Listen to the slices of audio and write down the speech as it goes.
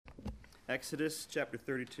Exodus chapter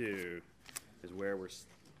 32 is where we're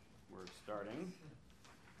starting.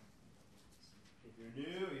 If you're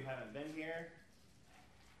new, you haven't been here,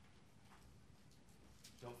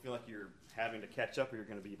 don't feel like you're having to catch up or you're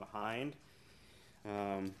going to be behind.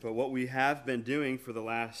 But what we have been doing for the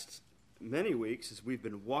last many weeks is we've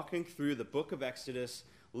been walking through the book of Exodus,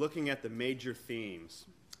 looking at the major themes.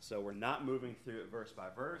 So we're not moving through it verse by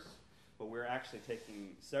verse, but we're actually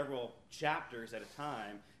taking several chapters at a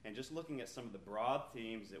time and just looking at some of the broad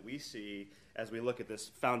themes that we see as we look at this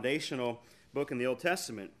foundational book in the Old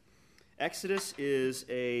Testament. Exodus is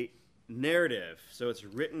a narrative, so it's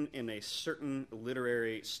written in a certain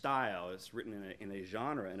literary style. It's written in a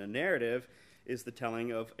genre, and a narrative is the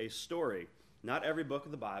telling of a story. Not every book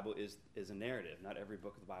of the Bible is a narrative. Not every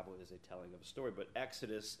book of the Bible is a telling of a story, but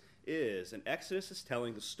Exodus is. And Exodus is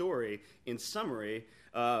telling the story, in summary,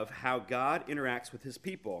 of how God interacts with his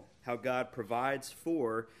people, how God provides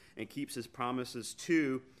for and keeps his promises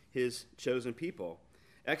to his chosen people.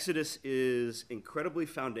 Exodus is incredibly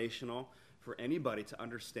foundational for anybody to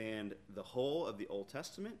understand the whole of the Old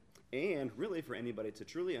Testament, and really for anybody to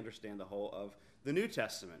truly understand the whole of the New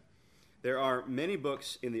Testament. There are many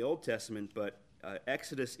books in the Old Testament, but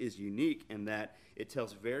Exodus is unique in that it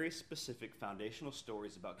tells very specific foundational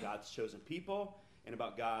stories about God's chosen people and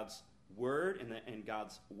about God's word and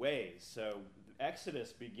God's ways. So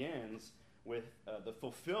Exodus begins with the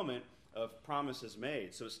fulfillment of promises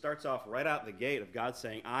made. So it starts off right out the gate of God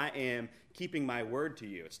saying, I am keeping my word to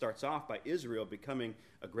you. It starts off by Israel becoming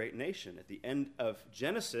a great nation. At the end of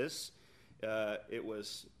Genesis, it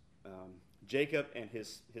was Jacob and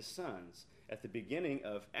his sons. At the beginning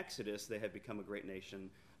of Exodus, they had become a great nation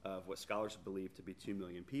of what scholars believe to be 2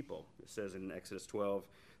 million people. It says in Exodus 12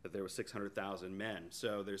 that there were 600,000 men.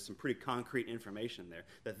 So there's some pretty concrete information there,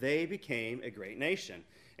 that they became a great nation.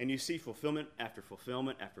 And you see fulfillment after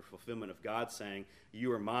fulfillment after fulfillment of God saying,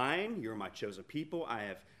 you are mine, you are my chosen people,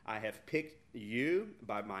 I have picked you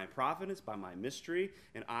by my providence, by my mystery,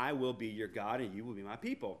 and I will be your God and you will be my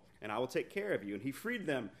people, and I will take care of you. And he freed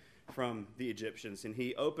them from the Egyptians, and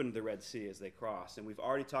he opened the Red Sea as they crossed. And we've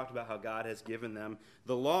already talked about how God has given them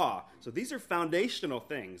the law. So these are foundational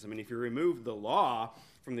things. I mean, if you remove the law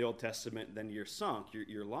from the Old Testament, then you're sunk,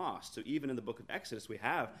 you're lost. So even in the book of Exodus, we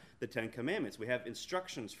have the Ten Commandments. We have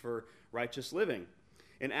instructions for righteous living.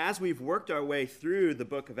 And as we've worked our way through the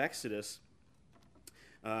book of Exodus,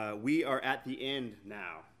 we are at the end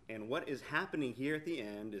now. And what is happening here at the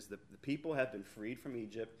end is that the people have been freed from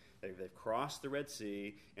Egypt. They've crossed the Red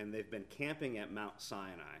Sea, and they've been camping at Mount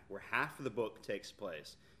Sinai, where half of the book takes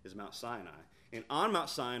place, is Mount Sinai. And on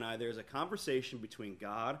Mount Sinai, there's a conversation between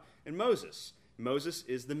God and Moses. Moses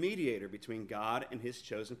is the mediator between God and his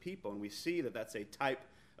chosen people, and we see that that's a type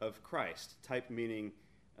of Christ. Type meaning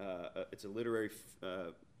it's a literary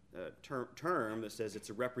term that says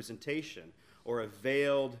it's a representation or a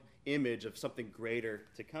veiled image of something greater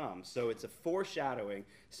to come. So it's a foreshadowing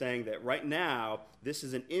saying that right now, this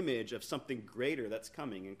is an image of something greater that's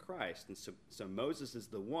coming in Christ. And so Moses is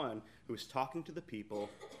the one who is talking to the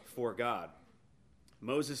people for God.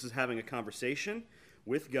 Moses is having a conversation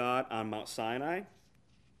with God on Mount Sinai,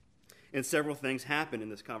 and several things happen in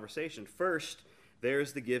this conversation. First,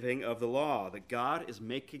 there's the giving of the law, that God is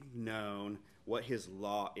making known what his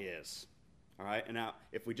law is. All right, and now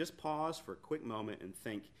if we just pause for a quick moment and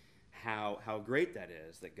think how great that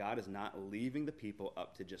is, that God is not leaving the people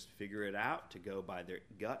up to just figure it out, to go by their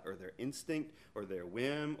gut or their instinct or their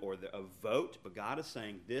whim or a vote, but God is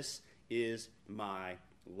saying, this is my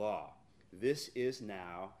law. This is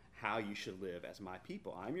now how you should live as my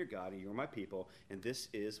people. I'm your God and you're my people, and this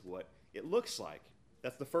is what it looks like.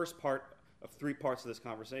 That's the first part of 3 parts of this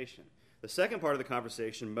conversation. The second part of the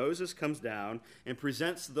conversation, Moses comes down and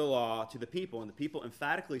presents the law to the people, and the people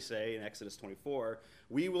emphatically say in Exodus 24,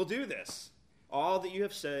 we will do this. All that you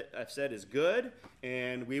have said is good,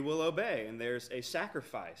 and we will obey. And there's a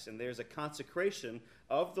sacrifice, and there's a consecration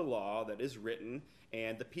of the law that is written,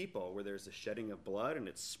 and the people, where there's a shedding of blood, and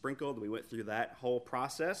it's sprinkled. We went through that whole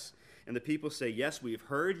process. And the people say, yes, we've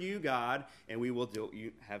heard you, God, and we will do what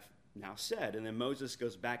you have now said. And then Moses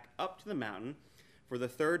goes back up to the mountain for the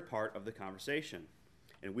third part of the conversation.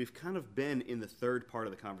 And we've kind of been in the third part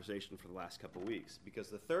of the conversation for the last couple of weeks, because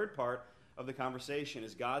the third part of the conversation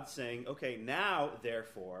is God saying, okay, now,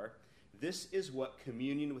 therefore, this is what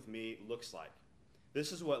communion with me looks like.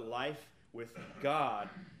 This is what life with God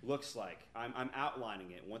looks like. I'm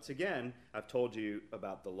outlining it. Once again, I've told you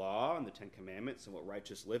about the law and the Ten Commandments and what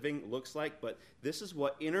righteous living looks like, but this is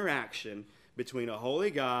what interaction between a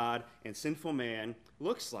holy God and sinful man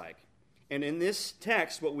looks like. And in this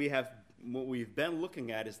text, what we've been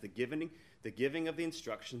looking at is the giving of the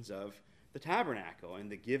instructions of the tabernacle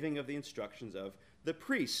and the giving of the instructions of the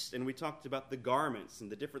priests. And we talked about the garments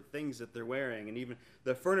and the different things that they're wearing and even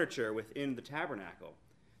the furniture within the tabernacle.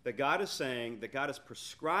 That God is saying, that God is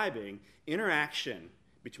prescribing interaction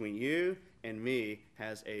between you and me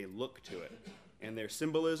has a look to it. And there's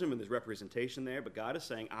symbolism and there's representation there, but God is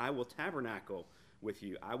saying, I will tabernacle with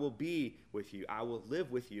you. I will be with you. I will live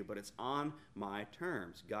with you, but it's on my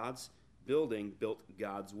terms. God's building built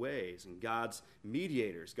God's ways, and God's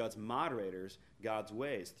mediators, God's moderators, God's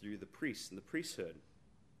ways through the priests and the priesthood.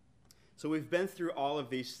 So we've been through all of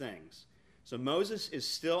these things. So Moses is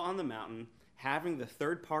still on the mountain having the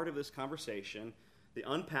third part of this conversation, the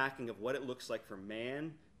unpacking of what it looks like for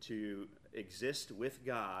man to exist with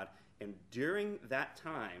God. And during that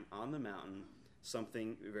time on the mountain,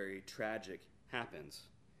 something very tragic happens.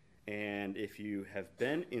 And if you have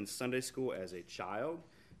been in Sunday school as a child,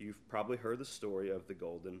 you've probably heard the story of the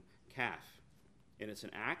golden calf. And it's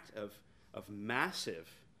an act of massive,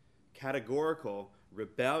 categorical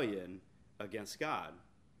rebellion against God.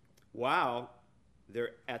 While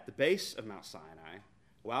they're at the base of Mount Sinai,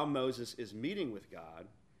 while Moses is meeting with God,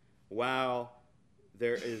 while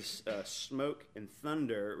there is smoke and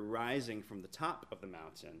thunder rising from the top of the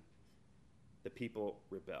mountain, the people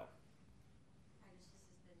rebel. This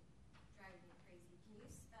has been driving me crazy. Can you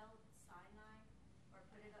spell Sinai or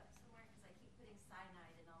put it up somewhere? Because I keep putting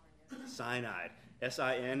cyanide in all my notes. Cyanide.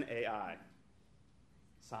 S-I-N-A-I.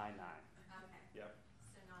 Cyanide. Okay. Yep.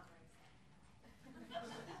 So not like that.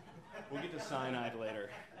 We'll get to cyanide later.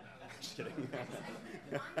 Just kidding. I find it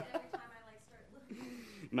every time I start looking.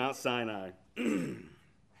 Mount Sinai.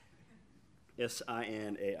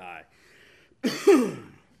 S-I-N-A-I.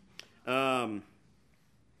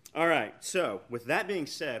 All right, so with that being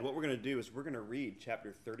said, what we're going to do is we're going to read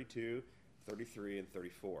chapter 32, 33, and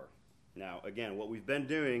 34. Now, again, what we've been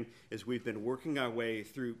doing is we've been working our way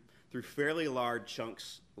through fairly large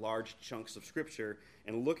chunks of Scripture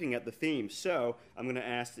and looking at the themes. So I'm going to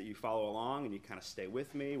ask that you follow along and you kind of stay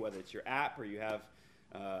with me, whether it's your app or you have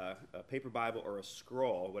a paper Bible or a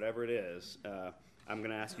scroll, whatever it is. I'm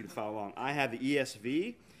going to ask you to follow along. I have the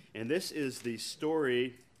ESV, and this is the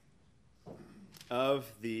story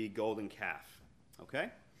of the golden calf. Okay?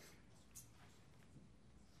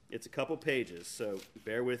 It's a couple pages, so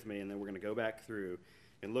bear with me, and then we're going to go back through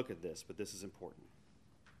and look at this, but this is important.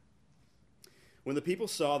 When the people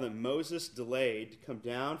saw that Moses delayed to come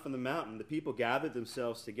down from the mountain, the people gathered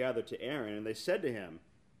themselves together to Aaron, and they said to him,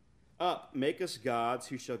 "Up, make us gods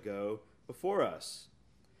who shall go before us.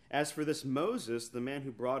 As for this Moses, the man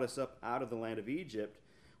who brought us up out of the land of Egypt,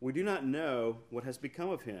 we do not know what has become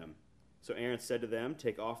of him." So Aaron said to them,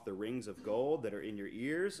 "Take off the rings of gold that are in your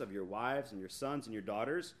ears of your wives and your sons and your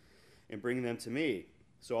daughters, and bring them to me."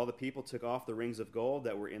 So all the people took off the rings of gold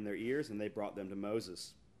that were in their ears, and they brought them to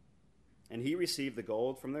Moses. And he received the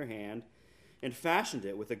gold from their hand and fashioned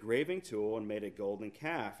it with a graving tool and made a golden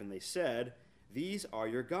calf. And they said, "These are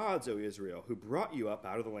your gods, O Israel, who brought you up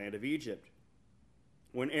out of the land of Egypt."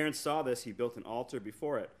 When Aaron saw this, he built an altar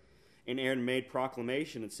before it. And Aaron made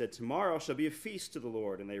proclamation and said, "Tomorrow shall be a feast to the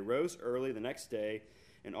Lord." And they rose early the next day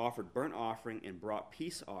and offered burnt offering and brought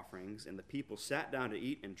peace offerings. And the people sat down to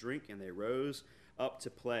eat and drink, and they rose up to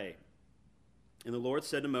play. And the Lord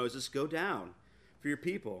said to Moses, "Go down, for your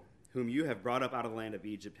people, whom you have brought up out of the land of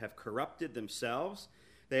Egypt, have corrupted themselves.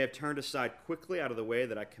 They have turned aside quickly out of the way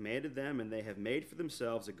that I commanded them, and they have made for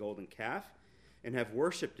themselves a golden calf, and have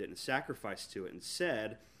worshipped it and sacrificed to it, and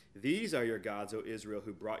said, 'These are your gods, O Israel,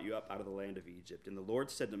 who brought you up out of the land of Egypt.' And the Lord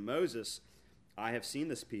said to Moses, 'I have seen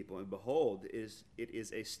this people, and behold, it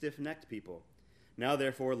is a stiff-necked people. Now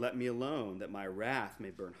therefore let me alone, that my wrath may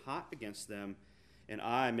burn hot against them, and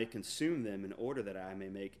I may consume them, in order that I may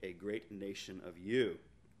make a great nation of you.'"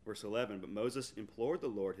 Verse 11, "But Moses implored the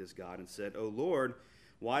Lord his God and said, 'O Lord,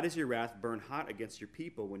 why does your wrath burn hot against your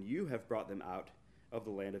people when you have brought them out of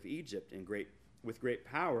the land of Egypt with great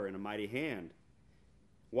power and a mighty hand?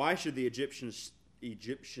 Why should the Egyptians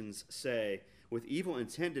say, with evil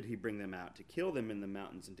intent did he bring them out, to kill them in the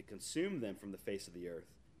mountains and to consume them from the face of the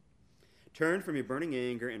earth? Turn from your burning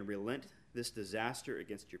anger and relent this disaster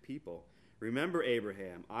against your people. Remember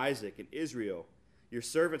Abraham, Isaac, and Israel, your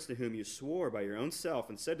servants to whom you swore by your own self,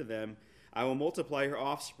 and said to them, I will multiply your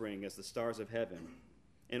offspring as the stars of heaven.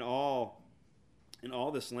 In all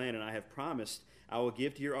this land, and I have promised, I will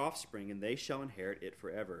give to your offspring, and they shall inherit it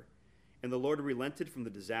forever.' And the Lord relented from the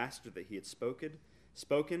disaster that he had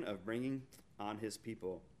spoken of bringing on his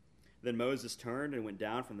people. Then Moses turned and went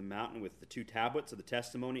down from the mountain with the 2 tablets of the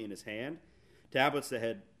testimony in his hand, tablets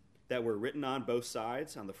that were written on both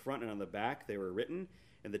sides, on the front and on the back they were written,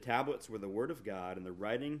 and the tablets were the word of God, and the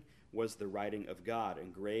writing was the writing of God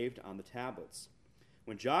engraved on the tablets.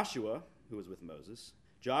 When Joshua, who was with Moses,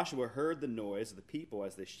 Joshua heard the noise of the people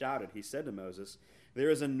as they shouted, he said to Moses, "There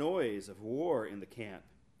is a noise of war in the camp."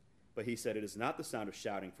 But he said, "It is not the sound of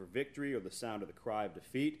shouting for victory or the sound of the cry of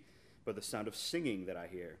defeat, but the sound of singing that I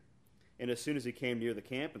hear." And as soon as he came near the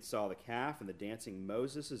camp and saw the calf and the dancing,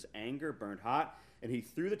 Moses' anger burned hot, and he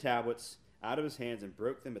threw the tablets out of his hands and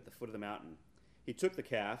broke them at the foot of the mountain. He took the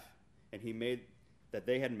calf and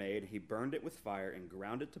they had made, he burned it with fire and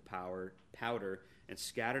ground it to powder and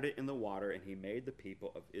scattered it in the water, and he made the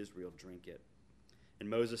people of Israel drink it. And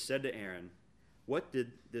Moses said to Aaron, "What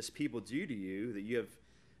did this people do to you that you have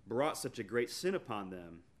brought such a great sin upon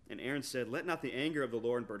them?" And Aaron said, "Let not the anger of the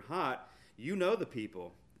Lord burn hot. You know the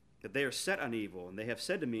people, that they are set on evil, and they have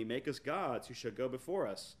said to me, 'Make us gods who shall go before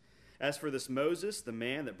us.' As for this Moses, the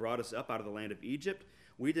man that brought us up out of the land of Egypt,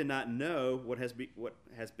 we did not know what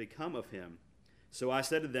has become of him. So I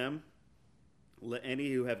said to them, 'Let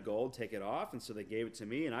any who have gold take it off.' And so they gave it to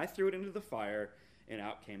me, and I threw it into the fire, and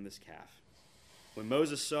out came this calf." When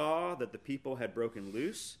Moses saw that the people had broken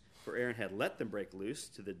loose, for Aaron had let them break loose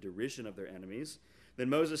to the derision of their enemies, then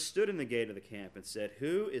Moses stood in the gate of the camp and said,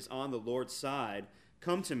 "Who is on the Lord's side?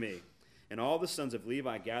 Come to me." And all the sons of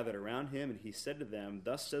Levi gathered around him, and he said to them,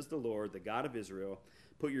 "Thus says the Lord, the God of Israel,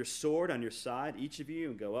 put your sword on your side, each of you,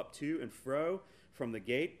 and go up to and fro from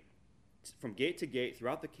gate to gate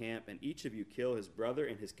throughout the camp, and each of you kill his brother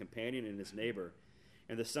and his companion and his neighbor."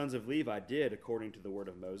 And the sons of Levi did according to the word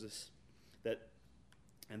of Moses.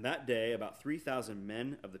 And that day about 3,000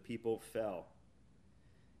 men of the people fell.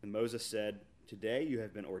 And Moses said, "Today you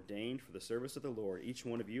have been ordained for the service of the Lord, each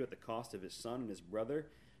one of you at the cost of his son and his brother,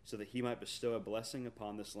 so that he might bestow a blessing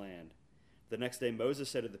upon this land." The next day Moses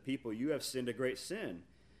said to the people, "You have sinned a great sin,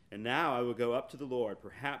 and now I will go up to the Lord.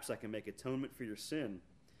 Perhaps I can make atonement for your sin."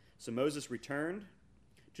 So Moses returned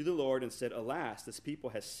to the Lord and said, "Alas, this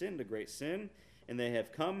people has sinned a great sin, and they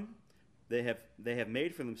have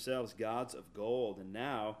made for themselves gods of gold. And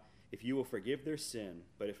now, if you will forgive their sin,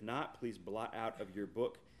 but if not, please blot me out of your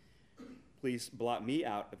book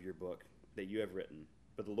that you have written."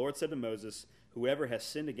 But the Lord said to Moses, "Whoever has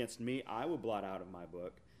sinned against me, I will blot out of my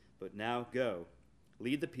book. But now go,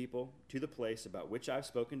 lead the people to the place about which I have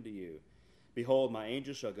spoken to you. Behold, my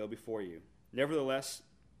angel shall go before you. Nevertheless,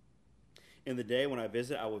 in the day when I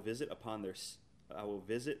visit, I will visit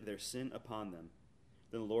their sin upon them."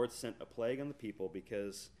 Then the Lord sent a plague on the people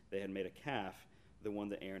because they had made a calf, the one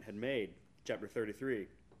that Aaron had made. Chapter 33.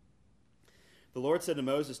 The Lord said to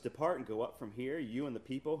Moses, "Depart and go up from here, you and the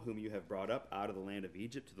people whom you have brought up out of the land of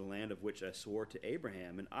Egypt, to the land of which I swore to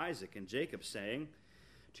Abraham and Isaac and Jacob, saying,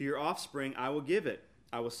 'To your offspring I will give it.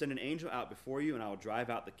 I will send an angel out before you, and I will drive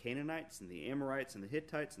out the Canaanites and the Amorites and the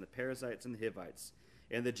Hittites and the Perizzites and the Hivites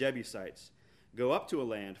and the Jebusites. Go up to a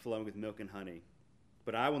land flowing with milk and honey.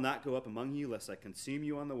 But I will not go up among you, lest I consume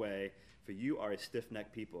you on the way, for you are a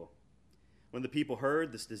stiff-necked people.' When the people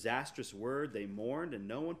heard this disastrous word, they mourned, and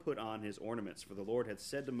no one put on his ornaments, for the Lord had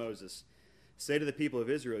said to Moses, 'Say to the people of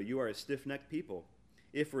Israel, you are a stiff-necked people.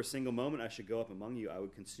 If for a single moment I should go up among you, I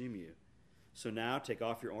would consume you. So now take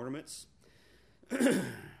off your ornaments, that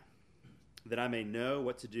I may know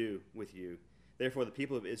what to do with you.' Therefore the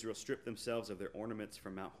people of Israel stripped themselves of their ornaments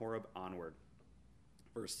from Mount Horeb onward."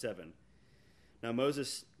 Verse 7. Now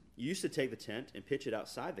Moses used to take the tent and pitch it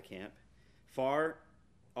outside the camp, far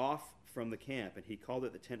off from the camp, and he called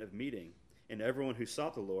it the tent of meeting. And everyone who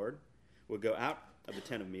sought the Lord would go out of the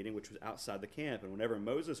tent of meeting, which was outside the camp. And whenever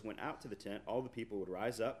Moses went out to the tent, all the people would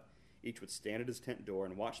rise up. Each would stand at his tent door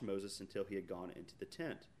and watch Moses until he had gone into the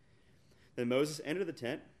tent. Then Moses entered the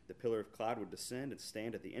tent. The pillar of cloud would descend and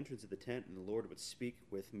stand at the entrance of the tent, and the Lord would speak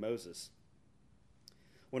with Moses.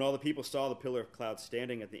 When all the people saw the pillar of cloud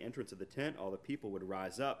standing at the entrance of the tent, all the people would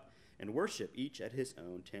rise up and worship, each at his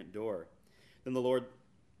own tent door. Then the Lord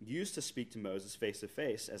used to speak to Moses face to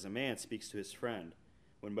face, as a man speaks to his friend.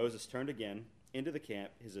 When Moses turned again into the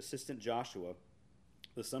camp, his assistant Joshua,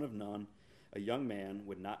 the son of Nun, a young man,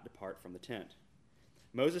 would not depart from the tent.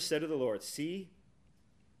 Moses said to the Lord, "See,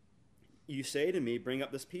 you say to me, 'Bring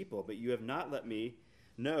up this people,' but you have not let me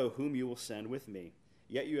know whom you will send with me.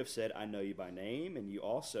 Yet you have said, 'I know you by name,' and you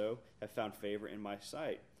also have found favor in my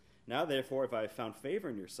sight. Now therefore, if I have found favor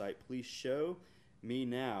in your sight, please show me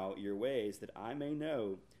now your ways, that I may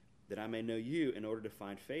know you, in order to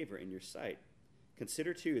find favor in your sight.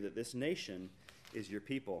 Consider too that this nation is your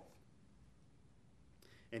people."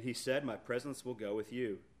 And he said, "My presence will go with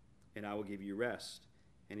you, and I will give you rest."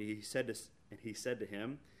 And he said to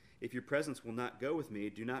him, "If your presence will not go with me,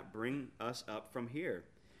 do not bring us up from here.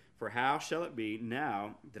 For how shall it be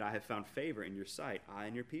now that I have found favor in your sight, I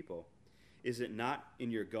and your people? Is it not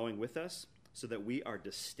in your going with us, so that we are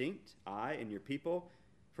distinct, I and your people,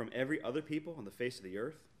 from every other people on the face of the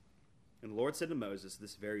earth? And the Lord said to Moses,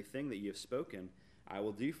 this very thing that you have spoken, I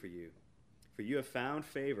will do for you. For you have found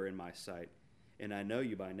favor in my sight, and I know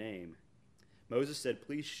you by name. Moses said,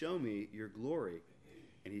 please show me your glory.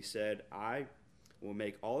 And he said, I will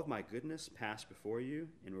make all of my goodness pass before you,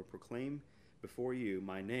 and will proclaim before you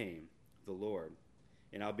my name, the Lord.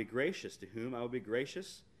 And I'll be gracious to whom I will be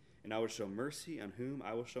gracious, and I will show mercy on whom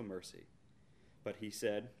I will show mercy. But he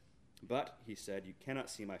said, you cannot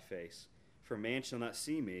see my face, for man shall not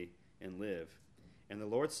see me and live. And the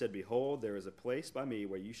Lord said, behold, there is a place by me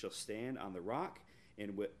where you shall stand on the rock,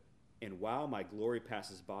 and while my glory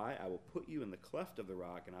passes by, I will put you in the cleft of the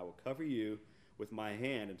rock, and I will cover you with my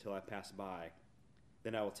hand until I pass by.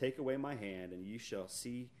 Then I will take away my hand, and you shall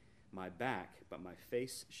see my back, but my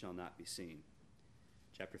face shall not be seen.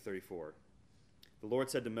 Chapter 34. The Lord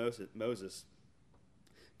said to Moses,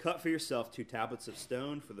 cut for yourself 2 tablets of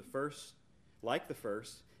stone for the first, like the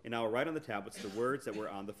first, and I will write on the tablets the words that were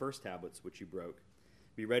on the first tablets which you broke.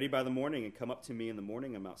 Be ready by the morning and come up to me in the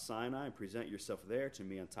morning on Mount Sinai and present yourself there to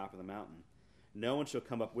me on top of the mountain. No one shall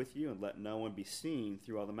come up with you, and let no one be seen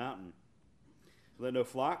through all the mountain. Let no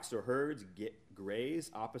flocks or herds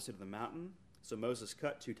graze opposite of the mountain. So Moses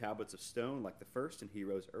cut 2 tablets of stone like the first, and he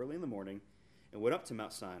rose early in the morning and went up to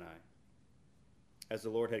Mount Sinai, as the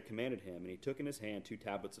Lord had commanded him, and he took in his hand 2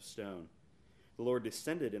 tablets of stone. The Lord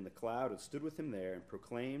descended in the cloud and stood with him there and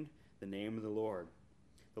proclaimed the name of the Lord.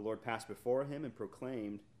 The Lord passed before him and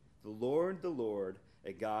proclaimed, the Lord,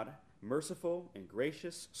 a God merciful and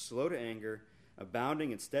gracious, slow to anger,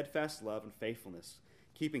 abounding in steadfast love and faithfulness,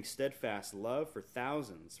 keeping steadfast love for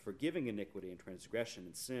thousands, forgiving iniquity and transgression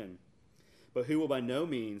and sin, but who will by no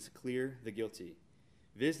means clear the guilty,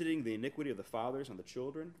 visiting the iniquity of the fathers on the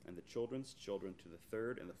children and the children's children to the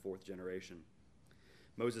 3rd and the 4th generation.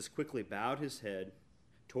 Moses quickly bowed his head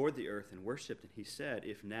toward the earth and worshipped, and he said,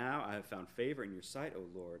 if now I have found favor in your sight, O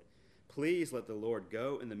Lord, please let the Lord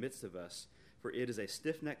go in the midst of us, for it is a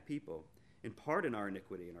stiff-necked people, and pardon our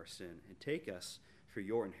iniquity and our sin, and take us for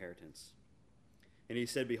your inheritance. And he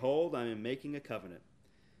said, behold, I am making a covenant.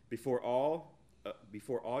 Before all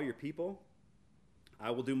your people,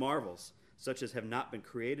 I will do marvels, such as have not been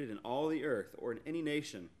created in all the earth or in any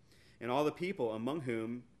nation, and all the people among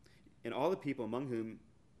whom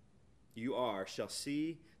you are shall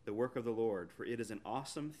see the work of the Lord, for it is an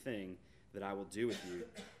awesome thing that I will do with you.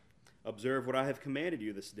 Observe what I have commanded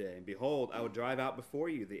you this day, and behold, I will drive out before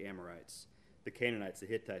you the Amorites, the Canaanites, the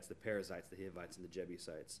Hittites, the Perizzites, the Hivites, and the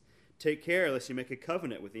Jebusites. Take care lest you make a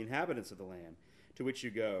covenant with the inhabitants of the land to which you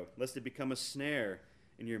go, lest it become a snare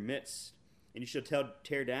in your midst. And you shall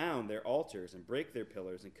tear down their altars and break their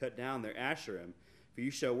pillars and cut down their Asherim, for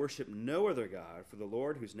you shall worship no other God, for the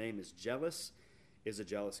Lord, whose name is jealous, is a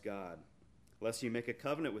jealous God. Lest you make a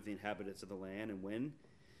covenant with the inhabitants of the land, and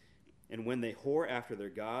when they whore after their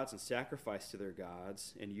gods and sacrifice to their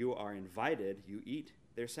gods, and you are invited, you eat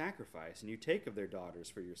their sacrifice, and you take of their daughters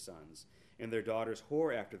for your sons, and their daughters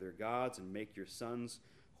whore after their gods, and make your sons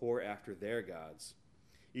whore after their gods.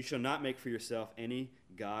 You shall not make for yourself any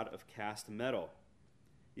god of cast metal.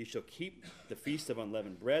 You shall keep the feast of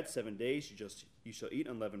unleavened bread 7 days. You shall eat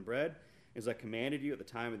unleavened bread, as I commanded you at the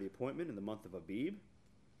time of the appointment in the month of Abib.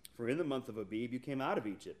 For in the month of Abib you came out of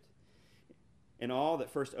Egypt. And all that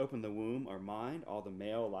first opened the womb are mine, all the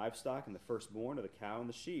male livestock, and the firstborn of the cow and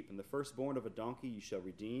the sheep. And the firstborn of a donkey you shall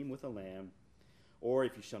redeem with a lamb. Or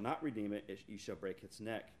if you shall not redeem it, you shall break its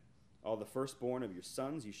neck. All the firstborn of your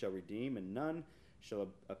sons you shall redeem, and none shall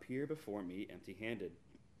appear before me empty-handed.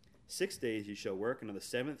 6 days you shall work, and on the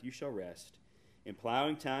 7th you shall rest. In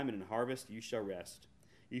plowing time and in harvest you shall rest.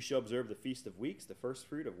 You shall observe the feast of weeks, the first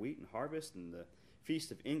fruit of wheat and harvest, and the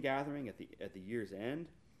feast of ingathering at the year's end.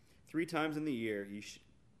 3 times in the year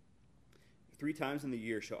 3 times in the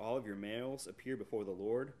year shall all of your males appear before the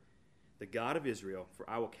Lord, the God of Israel. For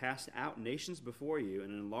I will cast out nations before you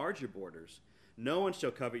and enlarge your borders. No one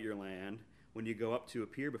shall covet your land when you go up to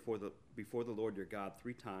appear before the Lord your God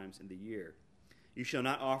 3 times in the year. You shall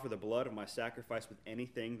not offer the blood of my sacrifice with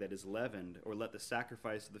anything that is leavened, or let the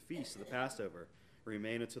sacrifice of the feast of the Passover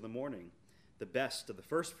remain until the morning. The best of the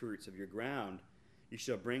first fruits of your ground you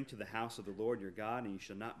shall bring to the house of the Lord your God, and you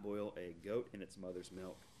shall not boil a goat in its mother's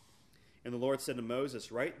milk. And the Lord said to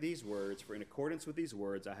Moses, write these words, for in accordance with these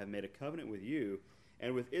words I have made a covenant with you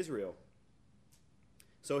and with Israel.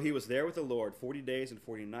 So he was there with the Lord 40 days and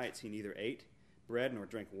 40 nights. He neither ate bread nor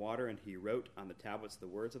drank water, and he wrote on the tablets the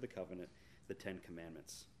words of the covenant, the 10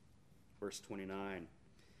 Commandments. Verse 29.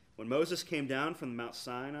 When Moses came down from Mount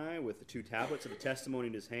Sinai with the 2 tablets of the testimony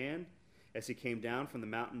in his hand, As he came down from the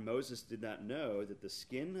mountain, Moses did not know that the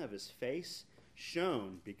skin of his face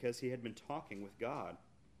shone because he had been talking with God.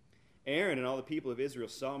 Aaron and all the people of Israel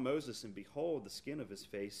saw Moses, and behold, the skin of his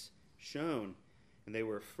face shone, and they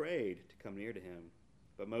were afraid to come near to him.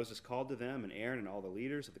 But Moses called to them, and Aaron and all the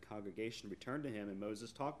leaders of the congregation returned to him, and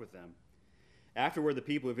Moses talked with them. Afterward, the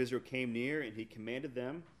people of Israel came near, and he commanded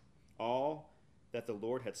them all that the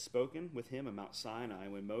Lord had spoken with him on Mount Sinai.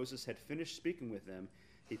 When Moses had finished speaking with them,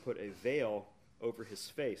 he put a veil over his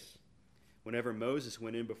face. Whenever Moses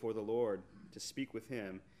went in before the Lord to speak with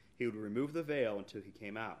him, he would remove the veil until he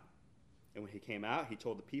came out. And when he came out, he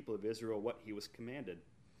told the people of Israel what he was commanded.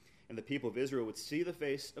 And the people of Israel would see the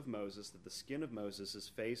face of Moses, that the skin of Moses'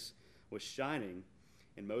 face was shining,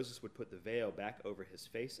 and Moses would put the veil back over his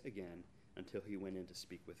face again until he went in to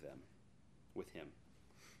speak with him.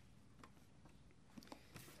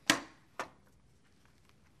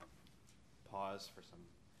 Pause for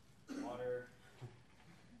some water.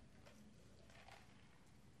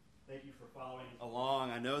 Thank you for following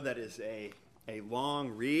along. I know that is a long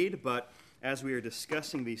read, but as we are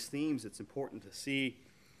discussing these themes, it's important to see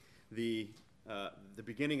the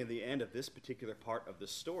beginning and the end of this particular part of the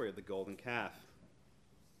story of the golden calf.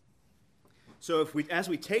 So as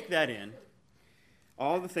we take that in,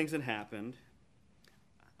 all the things that happened,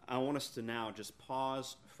 I want us to now just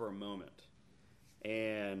pause for a moment.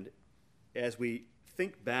 And as we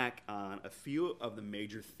think back on a few of the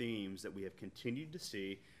major themes that we have continued to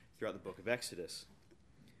see throughout the book of Exodus.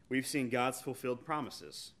 We've seen God's fulfilled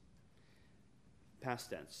promises, past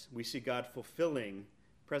tense. We see God fulfilling,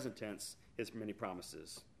 present tense, his many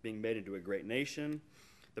promises, being made into a great nation,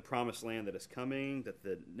 the promised land that is coming, that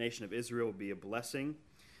the nation of Israel will be a blessing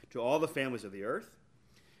to all the families of the earth.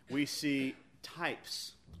 We see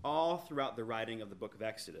types all throughout the writing of the book of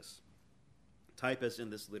Exodus. Type as in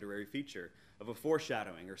this literary feature of a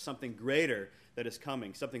foreshadowing or something greater that is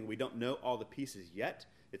coming, something we don't know all the pieces yet.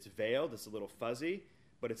 It's veiled, it's a little fuzzy,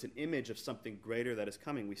 but it's an image of something greater that is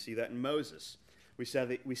coming. We see that in Moses. We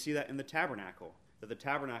see that in the tabernacle, that the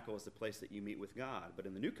tabernacle is the place that you meet with God. But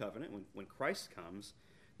in the new covenant, when Christ comes,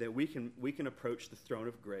 that we can approach the throne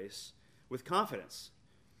of grace with confidence.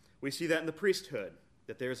 We see that in the priesthood,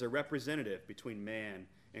 that there's a representative between man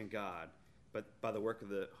and God, but by the work of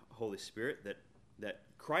the Holy Spirit, that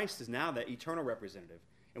Christ is now that eternal representative,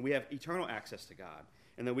 and we have eternal access to God,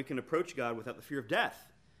 and that we can approach God without the fear of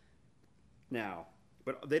death now.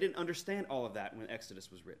 But they didn't understand all of that when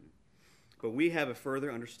Exodus was written. But we have a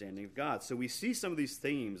further understanding of God. So we see some of these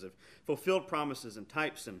themes of fulfilled promises and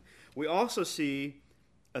types, and we also see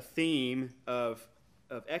a theme of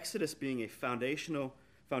Exodus being a foundational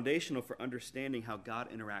for understanding how God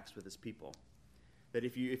interacts with his people. That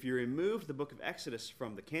if you remove the book of Exodus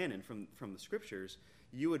from the canon, from the scriptures,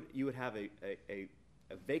 you would have a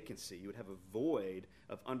vacancy, you would have a void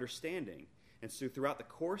of understanding. And so throughout the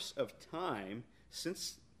course of time,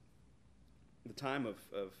 since the time of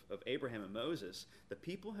Abraham and Moses, the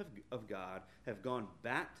people of God have gone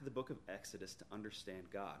back to the book of Exodus to understand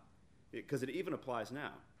God. Because it even applies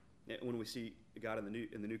now, when we see God in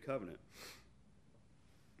the new covenant.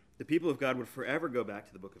 The people of God would forever go back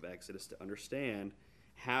to the book of Exodus to understand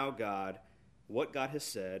what God has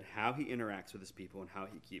said, how he interacts with his people, and how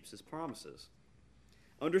he keeps his promises.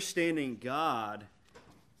 Understanding God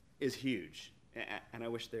is huge. And I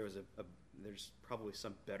wish there's probably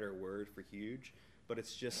some better word for huge, but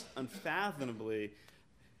it's just unfathomably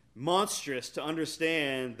monstrous to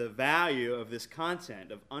understand the value of this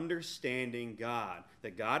content of understanding God,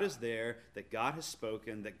 that God is there, that God has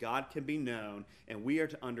spoken, that God can be known, and we are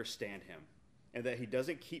to understand him, and that he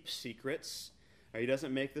doesn't keep secrets, or he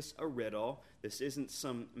doesn't make this a riddle. This isn't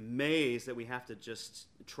some maze that we have to just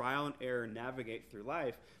trial and error navigate through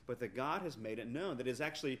life, but that God has made it known, that is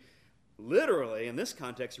actually literally, in this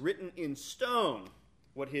context, written in stone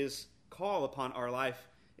what his call upon our life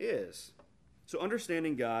is. So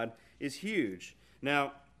understanding God is huge.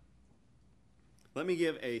 Now, let me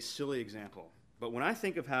give a silly example. But when I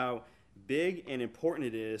think of how big and important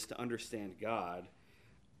it is to understand God,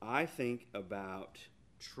 I think about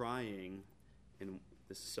trying, and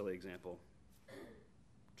this is a silly example,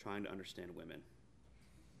 trying to understand women.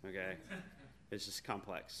 Okay? It's just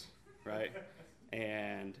complex, right?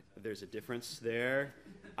 And there's a difference there.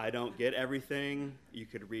 I don't get everything. You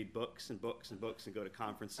could read books and books and books and go to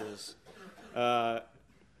conferences.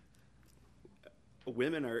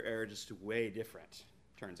 Women are just way different,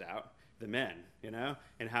 turns out, than men,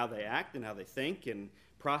 and how they act and how they think and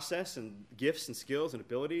process and gifts and skills and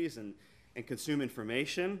abilities and consume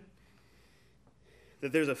information.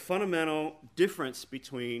 That there's a fundamental difference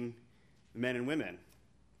between men and women,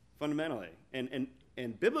 fundamentally. And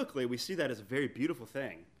And biblically, we see that as a very beautiful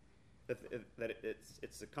thing, that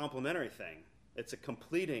it's a complementary thing. It's a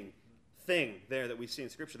completing thing there that we see in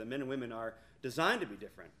Scripture, that men and women are designed to be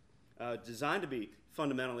different, designed to be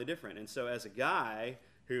fundamentally different. And so as a guy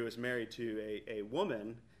who is married to a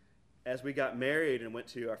woman, as we got married and went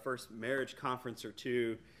to our first marriage conference or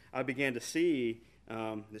two, I began to see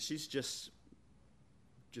that she just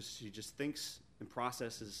thinks and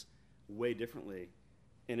processes way differently.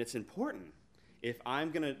 And it's important. If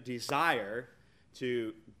I'm going to desire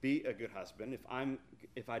to be a good husband,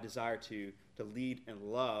 if I desire to lead and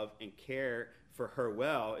love and care for her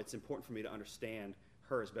well, it's important for me to understand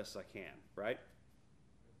her as best as I can, right?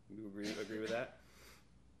 You agree with that?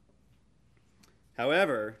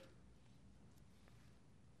 However,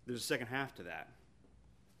 there's a second half to that.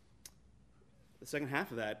 The second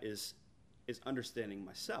half of that is understanding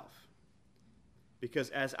myself. Because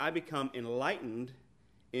as I become enlightened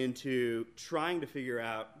into trying to figure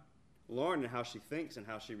out Lauren and how she thinks and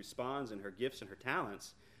how she responds and her gifts and her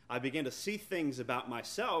talents, I begin to see things about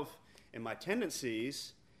myself and my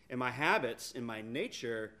tendencies and my habits and my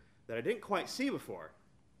nature that I didn't quite see before.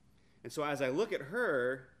 And so as I look at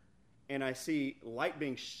her and I see light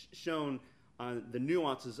being shown on the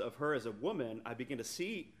nuances of her as a woman, I begin to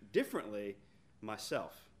see differently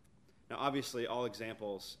myself. Now, obviously, all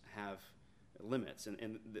examples have limits,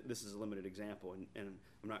 and this is a limited example, and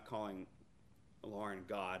I'm not calling Lauren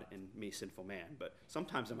God and me sinful man, but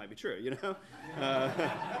sometimes it might be true, you know.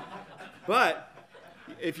 But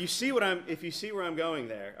if you see where I'm going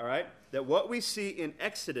there, all right, that what we see in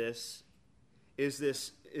Exodus is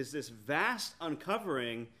this vast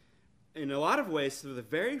uncovering, in a lot of ways, for the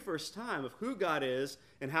very first time, of who God is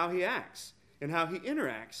and how He acts and how He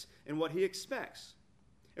interacts and what He expects,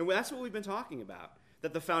 and that's what we've been talking about.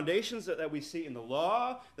 That the foundations that we see in the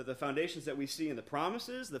law, that the foundations that we see in the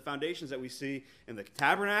promises, the foundations that we see in the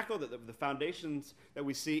tabernacle, that the foundations that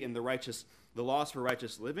we see in the laws for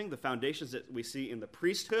righteous living, the foundations that we see in the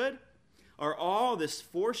priesthood, are all this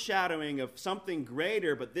foreshadowing of something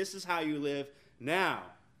greater, but this is how you live now.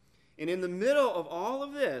 And in the middle of all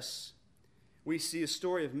of this, we see a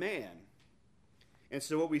story of man. And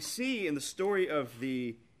so what we see in the story of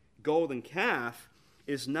the golden calf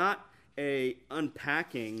is not a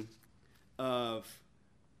unpacking of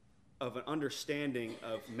an understanding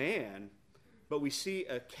of man, but we see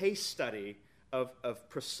a case study of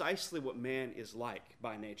precisely what man is like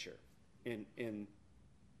by nature in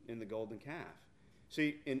the golden calf.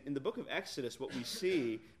 See, in the book of Exodus, what we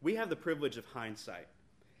see, we have the privilege of hindsight.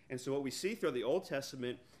 And so what we see through the Old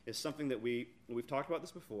Testament is something that we've talked about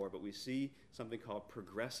this before, but we see something called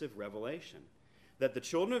progressive revelation. That the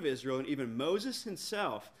children of Israel, and even Moses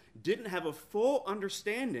himself, didn't have a full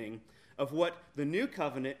understanding of what the new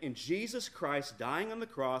covenant in Jesus Christ dying on the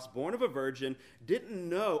cross, born of a virgin, didn't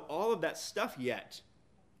know all of that stuff yet.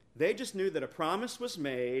 They just knew that a promise was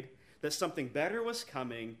made, that something better was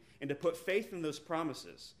coming, and to put faith in those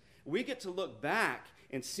promises. We get to look back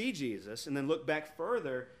and see Jesus, and then look back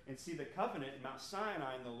further and see the covenant in Mount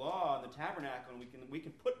Sinai and the law and the tabernacle, and we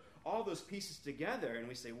can put all those pieces together, and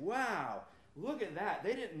we say, wow, look at that.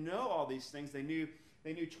 They didn't know all these things. They knew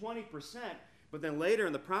 20%, but then later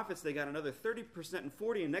in the prophets they got another 30% and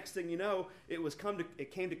 40%, and next thing you know,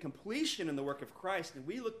 it came to completion in the work of Christ. And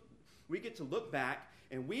we get to look back,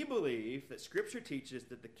 and we believe that Scripture teaches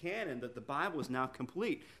that the canon, that the Bible is now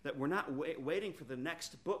complete, that we're not waiting for the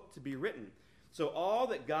next book to be written. So all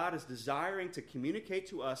that God is desiring to communicate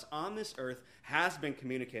to us on this earth has been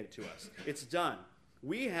communicated to us. It's done.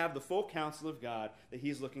 We have the full counsel of God that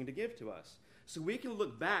He's looking to give to us. So we can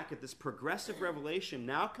look back at this progressive revelation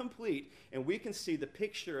now complete, and we can see the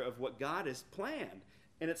picture of what God has planned.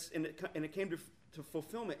 And it came to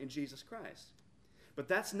fulfillment in Jesus Christ. But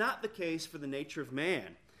that's not the case for the nature of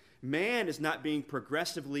man. Man is not being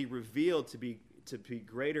progressively revealed to be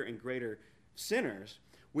greater and greater sinners.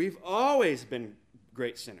 We've always been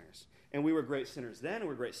great sinners. And we were great sinners then, and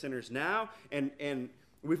we're great sinners now. And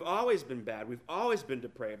we've always been bad. We've always been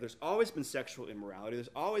depraved. There's always been sexual immorality. There's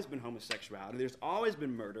always been homosexuality. There's always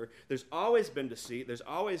been murder. There's always been deceit. There's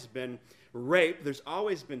always been rape. There's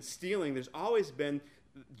always been stealing. There's always been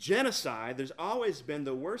genocide. There's always been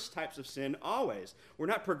the worst types of sin, always. We're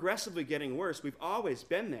not progressively getting worse. We've always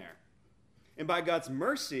been there. And by God's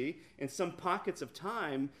mercy, in some pockets of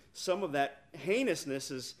time, some of that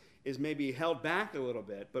heinousness is maybe held back a little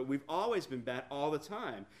bit, but we've always been bad all the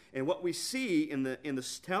time. And what we see in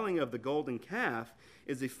the telling of the golden calf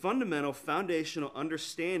is a fundamental, foundational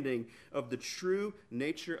understanding of the true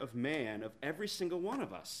nature of man, of every single one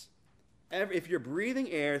of us. If you're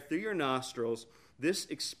breathing air through your nostrils, this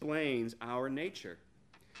explains our nature.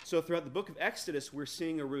 So throughout the book of Exodus, we're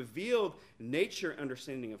seeing a revealed nature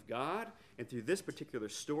understanding of God. And through this particular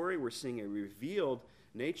story, we're seeing a revealed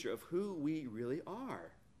nature of who we really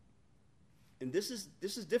are. And this is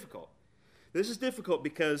difficult. This is difficult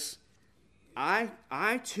because I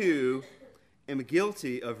too am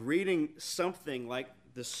guilty of reading something like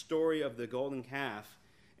the story of the golden calf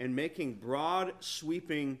and making broad,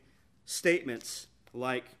 sweeping statements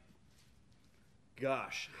like,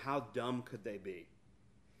 gosh, how dumb could they be?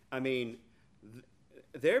 I mean,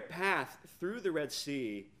 their path through the Red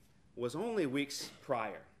Sea was only weeks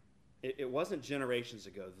prior. It wasn't generations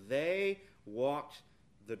ago. They walked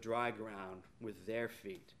the dry ground with their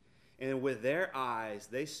feet. And with their eyes,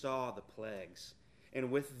 they saw the plagues. And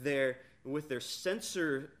with their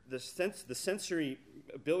sensory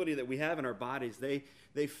ability that we have in our bodies, they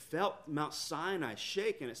felt Mount Sinai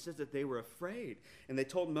shake, and it says that they were afraid. And they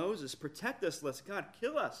told Moses, protect us, lest God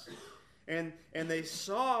kill us. And they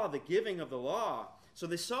saw the giving of the law. So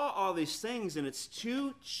they saw all these things, and it's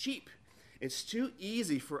too cheap. It's too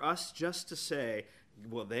easy for us just to say,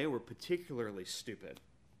 well, they were particularly stupid,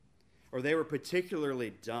 or they were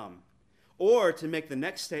particularly dumb, or to make the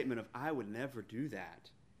next statement of, I would never do that.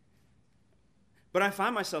 But I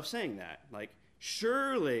find myself saying that, like,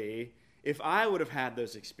 surely if I would have had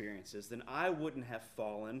those experiences, then I wouldn't have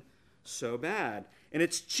fallen so bad. And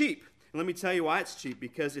it's cheap. And let me tell you why it's cheap,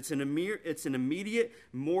 because it's an immediate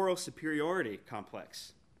moral superiority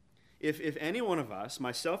complex. If any one of us,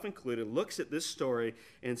 myself included, looks at this story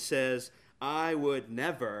and says, I would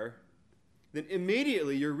never, then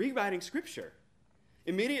immediately you're rewriting Scripture.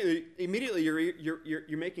 Immediately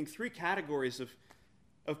you're making three categories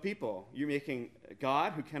of people. You're making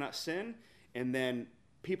God who cannot sin, and then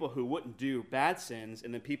people who wouldn't do bad sins,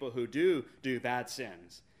 and then people who do bad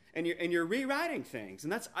sins. And you're rewriting things,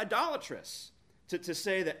 and that's idolatrous. To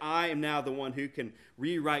say that I am now the one who can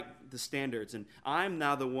rewrite the standards, and I'm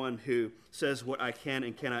now the one who says what I can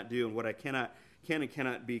and cannot do, and what I can and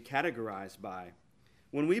cannot be categorized by.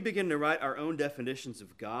 When we begin to write our own definitions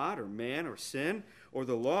of God or man or sin or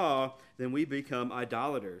the law, then we become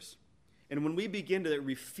idolaters. And when we begin to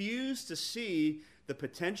refuse to see the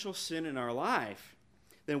potential sin in our life,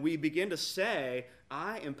 then we begin to say,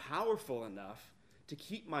 I am powerful enough to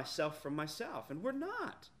keep myself from myself. And we're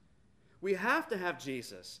not. We have to have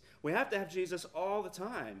Jesus. We have to have Jesus all the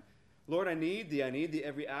time. Lord, I need thee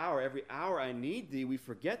every hour. Every hour I need thee. We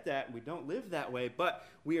forget that, and we don't live that way, but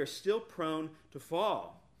we are still prone to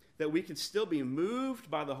fall. That we can still be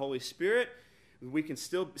moved by the Holy Spirit. We can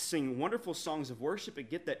still sing wonderful songs of worship and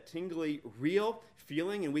get that tingly, real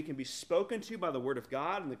feeling, and we can be spoken to by the Word of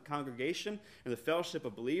God and the congregation and the fellowship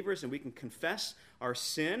of believers, and we can confess our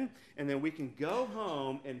sin, and then we can go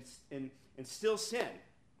home and still sin.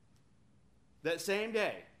 That same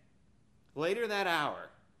day, later that hour,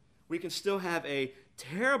 we can still have a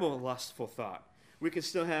terrible lustful thought. We can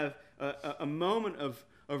still have a moment of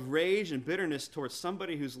rage and bitterness towards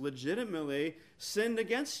somebody who's legitimately sinned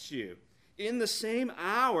against you in the same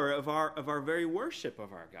hour of our very worship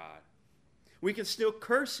of our God. We can still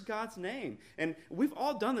curse God's name. And we've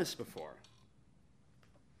all done this before.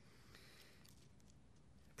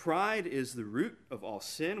 Pride is the root of all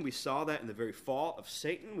sin. We saw that in the very fall of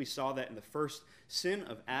Satan. We saw that in the first sin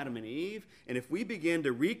of Adam and Eve. And if we begin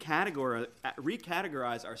to recategorize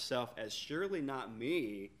ourselves as surely not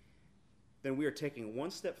me, then we are taking one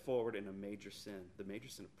step forward in a major sin, the major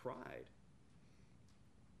sin of pride.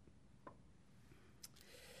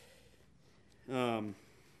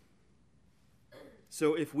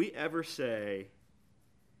 So if we ever say,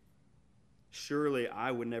 surely I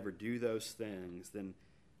would never do those things, then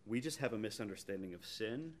we just have a misunderstanding of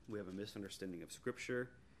sin. We have a misunderstanding of Scripture.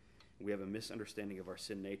 We have a misunderstanding of our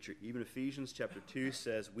sin nature. Even Ephesians chapter 2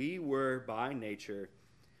 says, we were by nature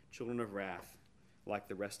children of wrath, like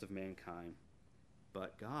the rest of mankind.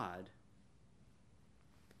 But God.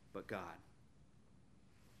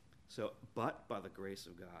 So, but by the grace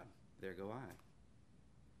of God, there go I.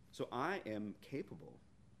 So I am capable,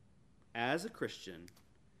 as a Christian,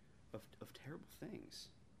 of terrible things.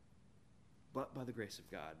 But by the grace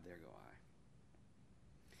of God, there go I.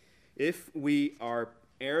 If we are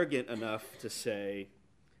arrogant enough to say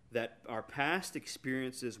that our past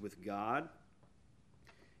experiences with God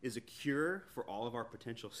is a cure for all of our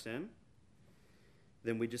potential sin,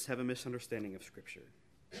 then we just have a misunderstanding of Scripture.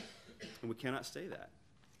 And we cannot say that.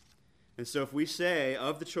 And so if we say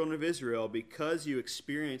of the children of Israel, because you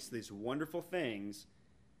experienced these wonderful things,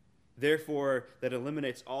 therefore that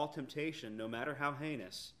eliminates all temptation, no matter how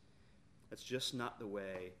heinous, that's just not the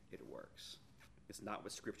way it works. It's not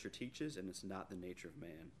what Scripture teaches, and it's not the nature of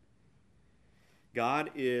man.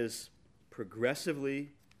 God is progressively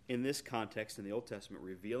in this context in the Old Testament,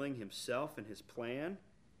 revealing himself and his plan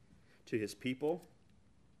to his people.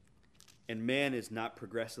 And man is not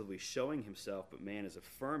progressively showing himself, but man is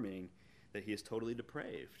affirming that he is totally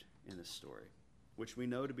depraved in this story, which we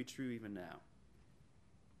know to be true even now.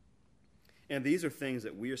 And these are things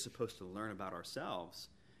that we are supposed to learn about ourselves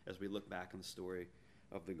as we look back on the story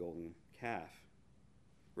of the golden calf.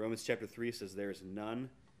 Romans chapter 3 says, there is none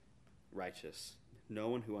righteous, no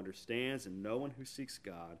one who understands and no one who seeks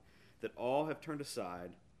God, that all have turned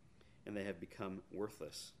aside and they have become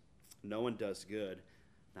worthless. No one does good,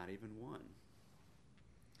 not even one.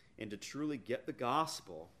 And to truly get the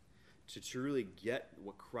gospel, to truly get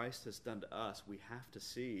what Christ has done to us, we have to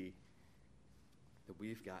see that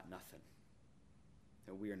we've got nothing.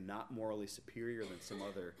 That we are not morally superior than some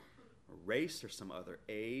other race or some other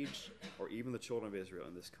age or even the children of Israel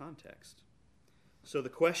in this context. So the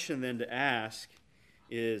question then to ask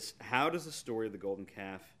is, how does the story of the golden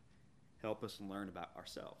calf help us learn about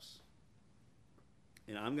ourselves?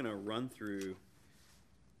 And I'm going to run through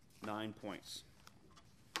 9 points.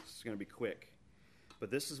 This is going to be quick.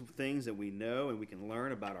 But this is things that we know and we can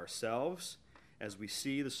learn about ourselves as we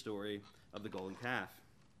see the story of the golden calf.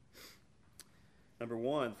 Number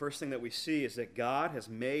one, first thing that we see is that God has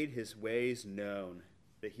made his ways known,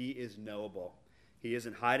 that he is knowable. He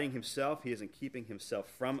isn't hiding himself. He isn't keeping himself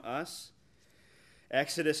from us.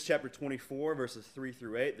 Exodus chapter 24, verses 3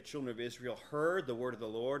 through 8, the children of Israel heard the word of the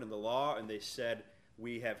Lord and the law, and they said,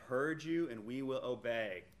 we have heard you and we will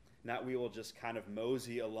obey. Not we will just kind of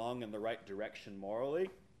mosey along in the right direction morally.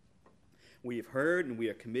 We have heard and we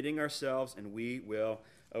are committing ourselves and we will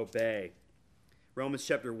obey. Romans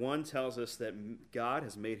chapter 1 tells us that God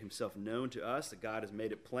has made himself known to us, that God has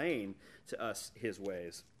made it plain to us his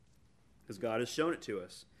ways, because God has shown it to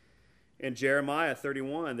us. In Jeremiah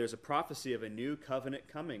 31, there's a prophecy of a new covenant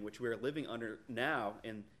coming, which we are living under now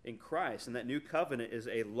in Christ. And that new covenant is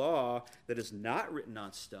a law that is not written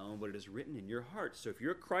on stone, but it is written in your heart. So if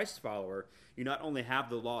you're a Christ follower, you not only have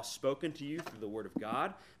the law spoken to you through the Word of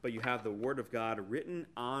God, but you have the Word of God written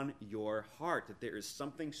on your heart, that there is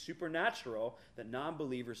something supernatural that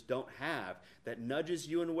non-believers don't have, that nudges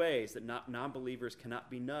you in ways that non-believers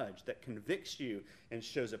cannot be nudged, that convicts you and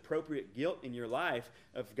shows appropriate guilt in your life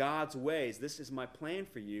of God's ways. This is my plan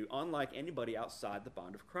for you, unlike anybody outside the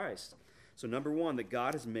bond of Christ. So number one, that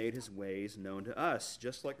God has made his ways known to us,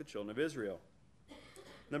 just like the children of Israel.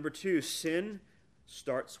 Number two, sin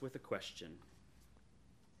starts with a question,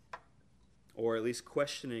 or at least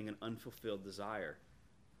questioning an unfulfilled desire,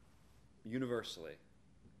 universally.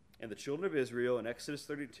 And the children of Israel in Exodus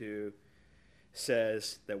 32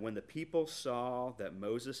 says that when the people saw that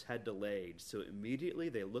Moses had delayed, so immediately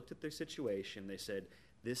they looked at their situation, they said,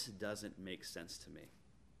 this doesn't make sense to me.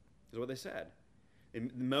 Is what they said.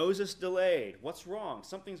 And Moses delayed. What's wrong?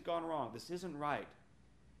 Something's gone wrong. This isn't right.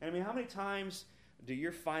 And I mean, how many times do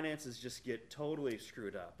your finances just get totally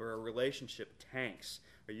screwed up, or a relationship tanks,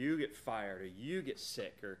 or you get fired, or you get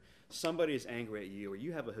sick, or somebody is angry at you, or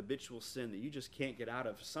you have a habitual sin that you just can't get out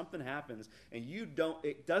of? Something happens and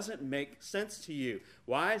it doesn't make sense to you.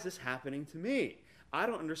 Why is this happening to me? I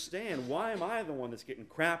don't understand. Why am I the one that's getting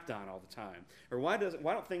crapped on all the time? Or why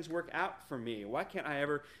don't things work out for me? Why can't I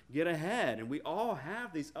ever get ahead? And we all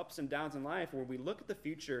have these ups and downs in life where we look at the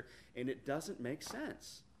future and it doesn't make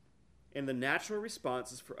sense. And the natural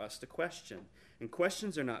response is for us to question. And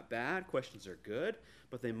questions are not bad. Questions are good,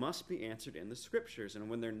 but they must be answered in the Scriptures. And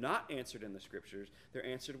when they're not answered in the Scriptures, they're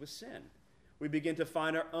answered with sin. We begin to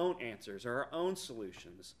find our own answers or our own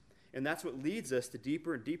solutions. And that's what leads us to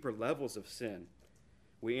deeper and deeper levels of sin.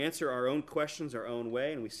 We answer our own questions our own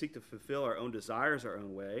way, and we seek to fulfill our own desires our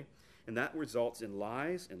own way. And that results in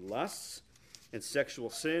lies and lusts and sexual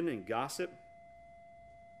sin and gossip.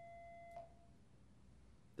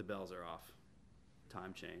 The bells are off.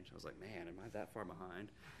 Time change. I was like, man, am I that far behind?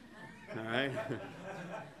 All right.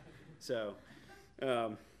 So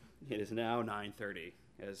it is now 9:30,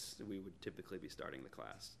 as we would typically be starting the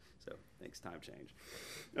class. So thanks, time change.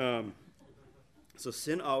 So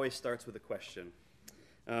sin always starts with a question.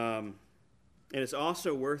 And it's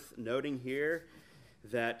also worth noting here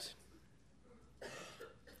that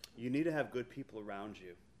you need to have good people around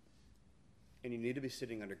you, and you need to be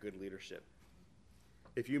sitting under good leadership.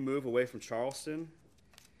 If you move away from Charleston,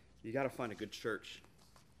 you got to find a good church.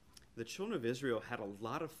 The children of Israel had a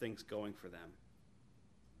lot of things going for them.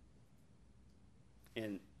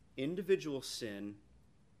 And individual sin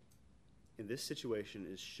in this situation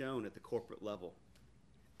is shown at the corporate level.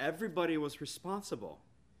 Everybody was responsible.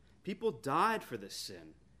 People died for this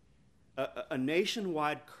sin. A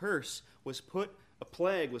nationwide curse was put, a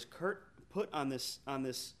plague was put on this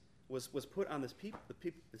was put on this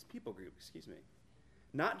people group, excuse me.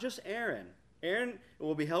 Not just Aaron. Aaron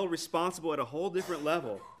will be held responsible at a whole different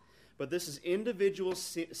level. But this is individual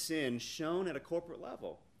sin shown at a corporate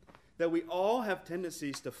level. That we all have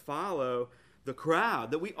tendencies to follow the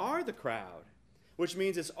crowd, that we are the crowd. Which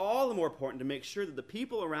means it's all the more important to make sure that the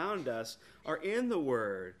people around us are in the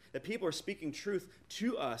Word, that people are speaking truth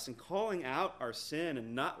to us and calling out our sin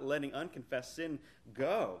and not letting unconfessed sin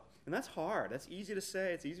go. And that's hard. That's easy to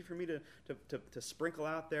say. It's easy for me to sprinkle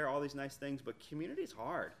out there all these nice things, but community is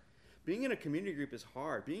hard. Being in a community group is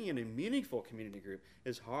hard. Being in a meaningful community group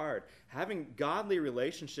is hard. Having godly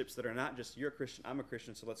relationships that are not just you're a Christian, I'm a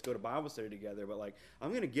Christian, so let's go to Bible study together, but like I'm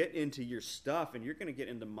going to get into your stuff and you're going to get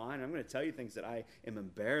into mine. And I'm going to tell you things that I am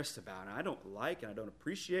embarrassed about and I don't like and I don't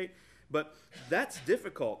appreciate. But that's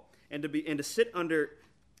difficult. And to sit under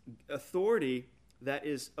authority that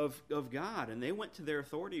is of God. And they went to their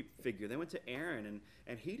authority figure. They went to Aaron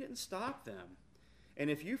and he didn't stop them. And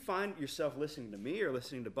if you find yourself listening to me or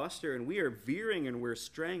listening to Buster and we are veering and we're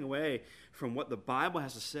straying away from what the Bible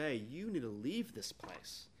has to say, you need to leave this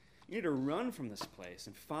place. You need to run from this place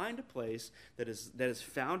and find a place that is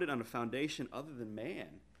founded on a foundation other than man.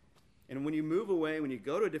 And when you move away, when you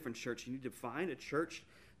go to a different church, you need to find a church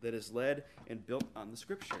that is led and built on the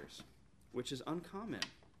Scriptures, which is uncommon.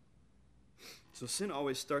 So sin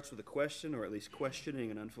always starts with a question, or at least questioning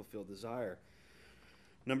an unfulfilled desire.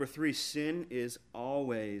 Number 3, sin is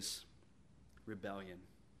always rebellion.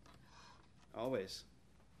 Always.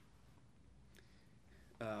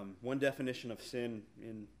 One definition of sin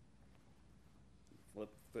in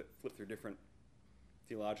flip through different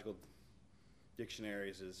theological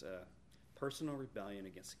dictionaries is personal rebellion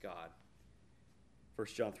against God. 1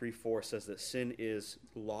 John 3:4 says that sin is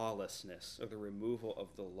lawlessness, or the removal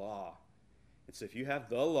of the law. And so if you have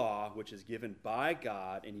the law, which is given by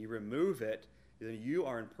God, and you remove it, then you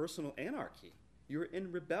are in personal anarchy. You're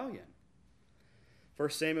in rebellion. 1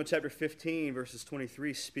 Samuel chapter 15, verses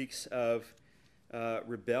 23 speaks of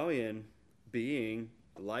rebellion being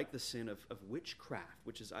like the sin of witchcraft,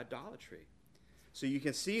 which is idolatry. So you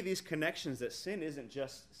can see these connections that sin isn't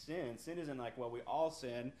just sin. Sin isn't like, well, we all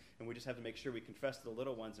sin, and we just have to make sure we confess the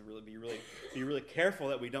little ones and be really careful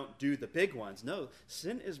that we don't do the big ones. No,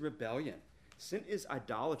 sin is rebellion. Sin is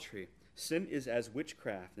idolatry. Sin is as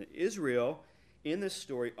witchcraft. And Israel, in this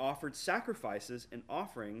story, offered sacrifices and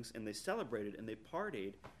offerings, and they celebrated and they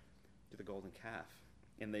partied to the golden calf.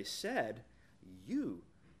 And they said, you,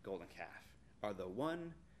 golden calf, are the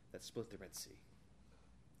one that split the Red Sea.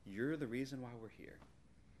 You're the reason why we're here.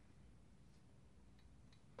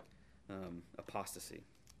 Apostasy.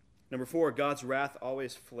 Number 4, God's wrath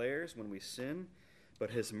always flares when we sin,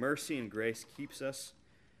 but his mercy and grace keeps us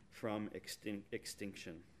from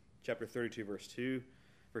extinction. Chapter 32, verse 2.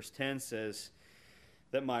 Verse 10 says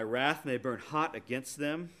that my wrath may burn hot against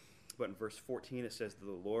them. But in verse 14 it says that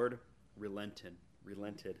the Lord relented.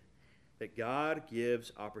 That God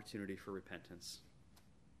gives opportunity for repentance.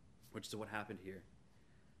 Which is what happened here.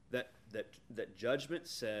 That judgment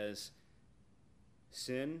says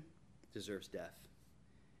sin deserves death.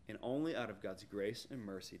 And only out of God's grace and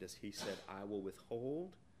mercy does he say, I will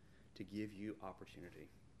withhold to give you opportunity.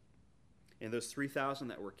 And those 3,000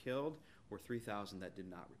 that were killed were 3,000 that did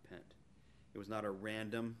not repent. It was not a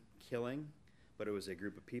random killing, but it was a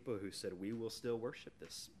group of people who said, we will still worship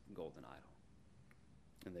this golden idol.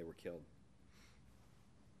 And they were killed.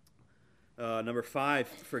 Number 5,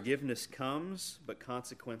 forgiveness comes, but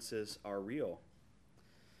consequences are real.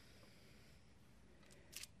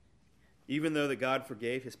 Even though that God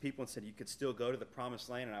forgave his people and said, you could still go to the promised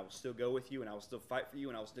land, and I will still go with you, and I will still fight for you,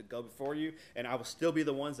 and I will still go before you, and I will still be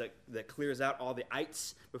the ones that clears out all the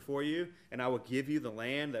ites before you, and I will give you the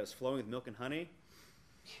land that is flowing with milk and honey.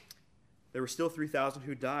 There were still 3,000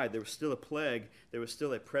 who died. There was still a plague. There was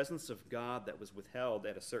still a presence of God that was withheld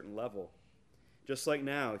at a certain level. Just like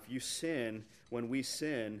now, if you sin, when we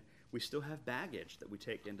sin, we still have baggage that we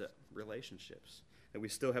take into relationships, that we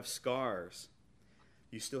still have scars.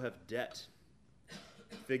 You still have debt,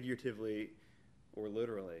 figuratively or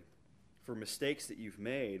literally, for mistakes that you've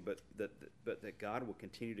made, but that God will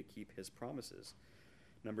continue to keep his promises.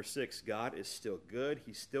 Number 6, God is still good.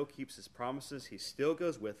 He still keeps his promises. He still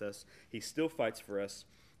goes with us. He still fights for us,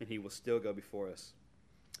 and he will still go before us.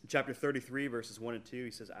 In chapter 33, verses 1 and 2,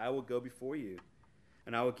 he says, I will go before you,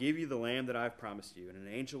 and I will give you the land that I have promised you, and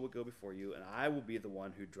an angel will go before you, and I will be the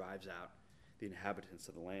one who drives out the inhabitants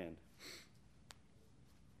of the land.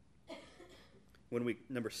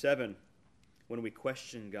 Number 7, when we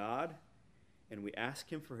question God and we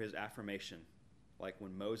ask him for his affirmation, like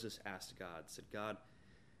when Moses asked God, said, God,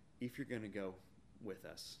 if you're going to go with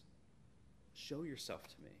us, show yourself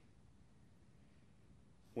to me.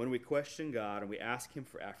 when we question God and we ask him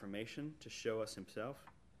for affirmation to show us himself,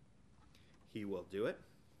 he will do it.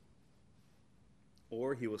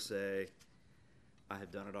 Or he will say, I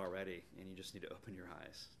have done it already, and you just need to open your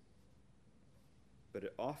eyes. But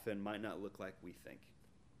it often might not look like we think.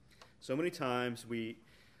 So many times we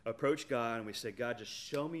approach God and we say, God, just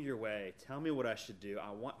show me your way. Tell me what I should do.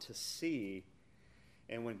 I want to see.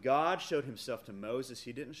 And when God showed himself to Moses,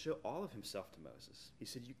 he didn't show all of himself to Moses. He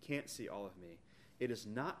said, you can't see all of me. It is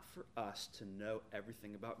not for us to know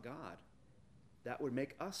everything about God. That would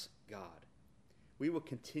make us God. We will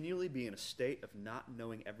continually be in a state of not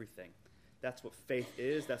knowing everything. That's what faith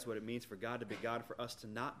is. That's what it means for God to be God, for us to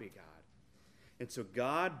not be God. And so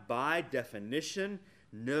God, by definition,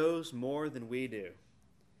 knows more than we do.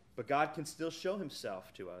 But God can still show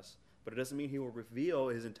himself to us, but it doesn't mean he will reveal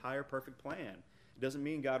his entire perfect plan. It doesn't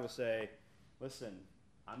mean God will say, listen,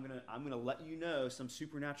 I'm gonna let you know some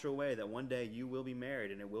supernatural way that one day you will be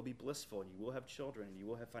married and it will be blissful and you will have children and you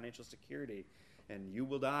will have financial security and you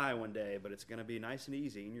will die one day, but it's going to be nice and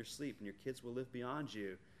easy in your sleep and your kids will live beyond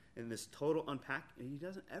you. And this total unpack, and he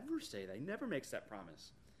doesn't ever say that. He never makes that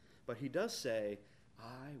promise. But he does say,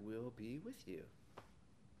 I will be with you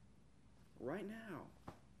right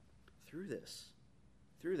now, through this,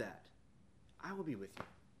 through that. I will be with you.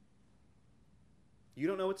 You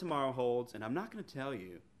don't know what tomorrow holds, and I'm not going to tell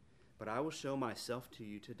you, but I will show myself to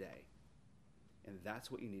you today. And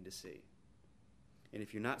that's what you need to see. And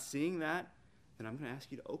if you're not seeing that, then I'm going to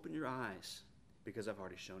ask you to open your eyes, because I've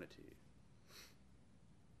already shown it to you.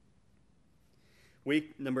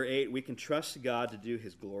 Week number 8, we can trust God to do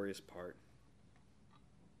his glorious part.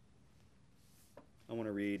 I want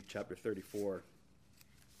to read chapter 34,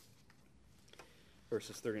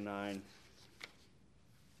 verses 39.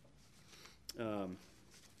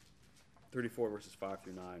 34 verses 5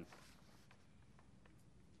 through 9.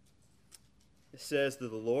 It says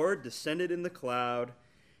that the Lord descended in the cloud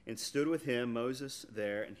and stood with him, Moses,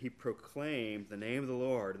 there, and he proclaimed the name of the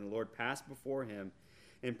Lord. And the Lord passed before him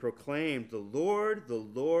and proclaimed, the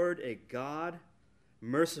Lord, a God,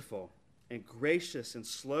 merciful and gracious and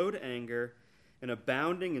slow to anger and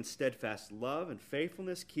abounding in steadfast love and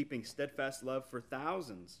faithfulness, keeping steadfast love for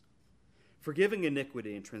thousands, forgiving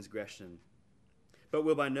iniquity and transgression, but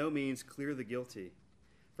will by no means clear the guilty.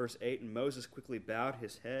 Verse 8, and Moses quickly bowed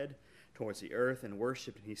his head towards the earth and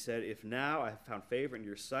worshipped, and he said, if now I have found favor in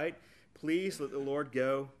your sight, please let the Lord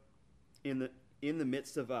go in the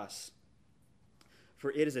midst of us.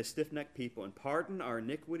 For it is a stiff-necked people, and pardon our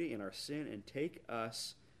iniquity and our sin, and take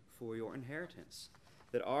us for your inheritance.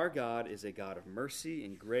 That our God is a God of mercy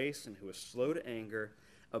and grace, and who is slow to anger,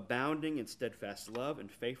 abounding in steadfast love and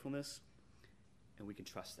faithfulness, and we can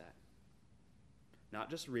trust that. Not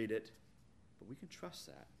just read it, but we can trust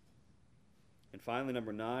that. And finally,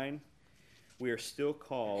 number 9, we are still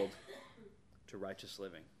called to righteous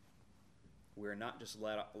living. We are not just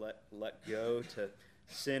let go to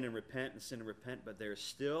sin and repent, but there is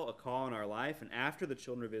still a call in our life. And after the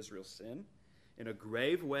children of Israel sinned, in a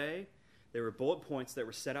grave way, there were bullet points that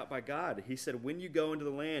were set out by God. He said, when you go into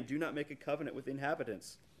the land, do not make a covenant with the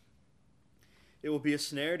inhabitants. It will be a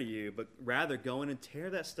snare to you, but rather go in and tear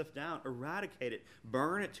that stuff down, eradicate it,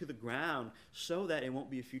 burn it to the ground so that it won't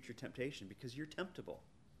be a future temptation, because you're temptable.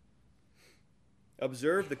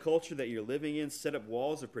 Observe the culture that you're living in, set up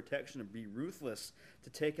walls of protection, and be ruthless to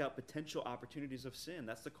take out potential opportunities of sin.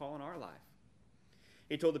 That's the call in our life.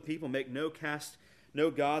 He told the people, make no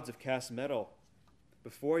gods of cast metal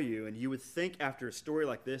before you, and you would think after a story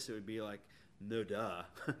like this, it would be like, no duh,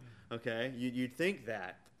 okay? You'd think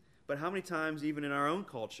that. But how many times, even in our own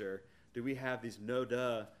culture, do we have these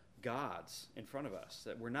no-duh gods in front of us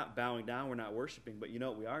that we're not bowing down, we're not worshiping, but you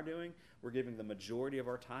know what we are doing? We're giving the majority of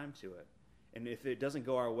our time to it. And if it doesn't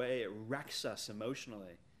go our way, it wrecks us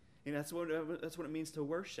emotionally. And that's what it means to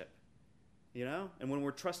worship, you know? And when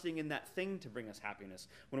we're trusting in that thing to bring us happiness,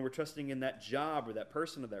 when we're trusting in that job or that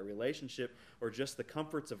person or that relationship or just the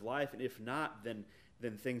comforts of life, and if not, then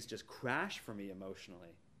things just crash for me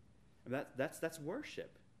emotionally. And that's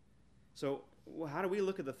worship. So how do we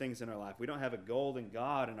look at the things in our life? We don't have a golden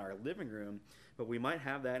God in our living room, but we might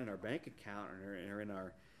have that in our bank account or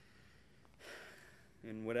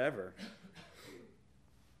in whatever.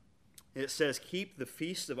 It says, keep the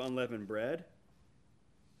feast of unleavened bread,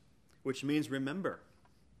 which means remember.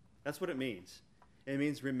 That's what it means. It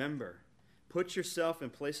means remember. Put yourself in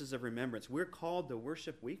places of remembrance. We're called to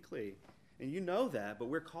worship weekly, and you know that, but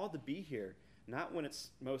we're called to be here. Not when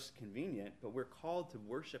it's most convenient, but we're called to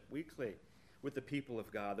worship weekly with the people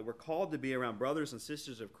of God, that we're called to be around brothers and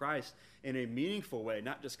sisters of Christ in a meaningful way,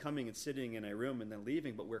 not just coming and sitting in a room and then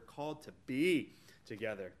leaving, but we're called to be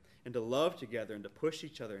together. and to love together and to push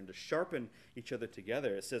each other and to sharpen each other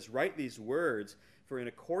together. It says, write these words, for in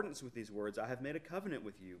accordance with these words I have made a covenant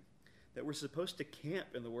with you, that we're supposed to camp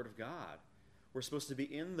in the Word of God. We're supposed to be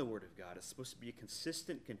in the Word of God. It's supposed to be a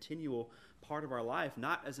consistent, continual part of our life,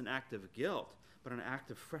 not as an act of guilt, but an act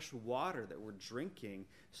of fresh water that we're drinking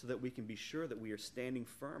so that we can be sure that we are standing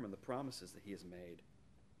firm in the promises that he has made.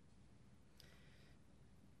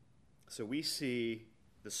 So we see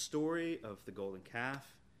the story of the golden calf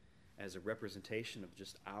as a representation of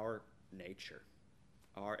just our nature,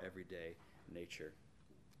 our everyday nature.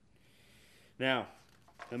 Now,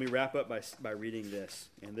 let me wrap up by reading this,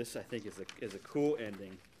 and this I think is a cool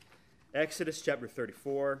ending. Exodus chapter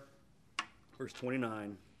 34, verse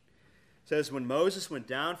 29 says, when Moses went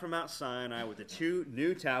down from Mount Sinai with the 2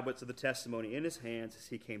 new tablets of the testimony in his hands as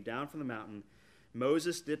he came down from the mountain,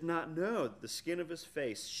 Moses did not know that the skin of his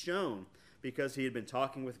face shone because he had been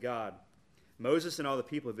talking with God. Moses and all the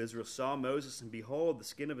people of Israel saw Moses, and behold, the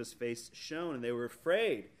skin of his face shone, and they were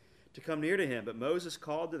afraid to come near to him. But Moses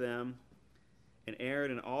called to them, and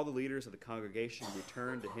Aaron and all the leaders of the congregation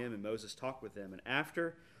returned to him, and Moses talked with them. And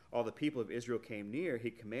after all the people of Israel came near,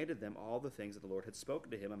 he commanded them all the things that the Lord had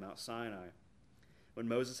spoken to him on Mount Sinai. When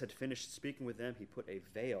Moses had finished speaking with them, he put a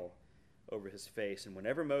veil over his face. And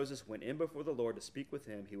whenever Moses went in before the Lord to speak with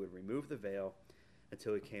him, he would remove the veil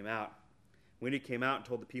until he came out. When he came out and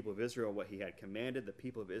told the people of Israel what he had commanded, the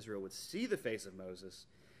people of Israel would see the face of Moses,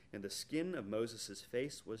 and the skin of Moses'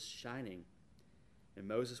 face was shining. And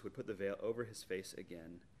Moses would put the veil over his face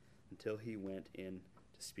again until he went in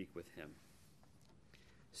to speak with him.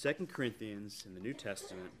 2 Corinthians in the New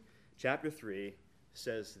Testament, chapter 3,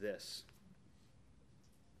 says this.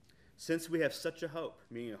 Since we have such a hope,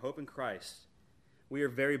 meaning a hope in Christ, we are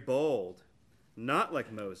very bold, not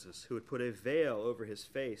like Moses, who would put a veil over his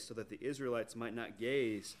face so that the Israelites might not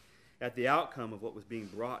gaze at the outcome of what was being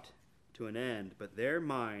brought to an end, but their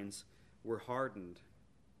minds were hardened.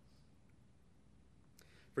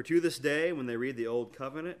 For to this day, when they read the Old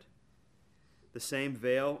Covenant, the same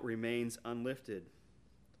veil remains unlifted,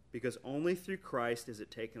 because only through Christ is it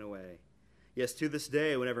taken away. Yes, to this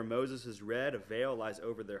day, whenever Moses is read, a veil lies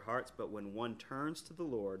over their hearts, but when one turns to the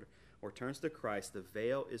Lord or turns to Christ, the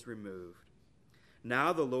veil is removed.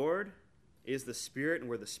 Now the Lord is the Spirit, and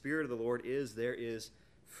where the Spirit of the Lord is, there is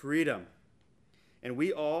freedom. And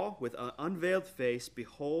we all, with an unveiled face,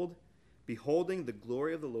 beholding the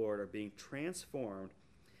glory of the Lord, are being transformed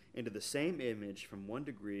into the same image from one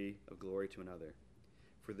degree of glory to another.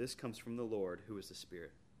 For this comes from the Lord, who is the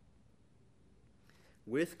Spirit.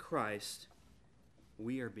 With Christ,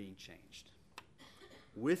 we are being changed.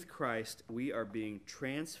 With Christ, we are being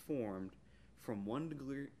transformed from one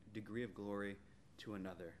degree of glory to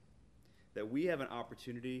another. That we have an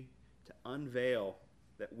opportunity to unveil,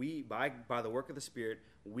 that we, by the work of the Spirit,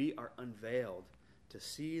 we are unveiled to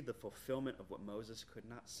see the fulfillment of what Moses could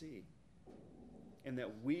not see. And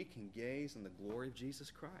that we can gaze on the glory of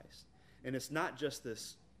Jesus Christ. And it's not just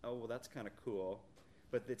this, oh, well, that's kind of cool,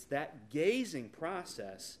 but it's that gazing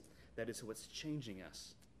process that is what's changing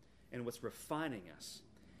us and what's refining us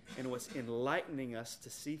and what's enlightening us to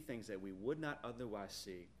see things that we would not otherwise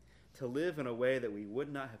see, to live in a way that we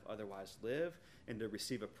would not have otherwise lived, and to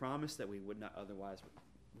receive a promise that we would not otherwise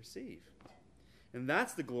receive. And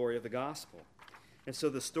that's the glory of the gospel. And so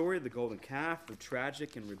the story of the golden calf, the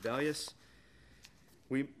tragic and rebellious,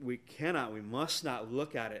 we must not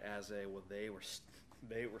look at it as a, well, they were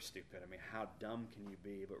stupid. I mean, how dumb can you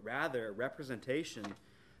be? But rather a representation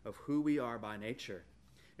of who we are by nature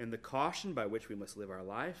and the caution by which we must live our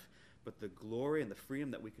life, but the glory and the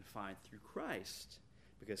freedom that we can find through Christ,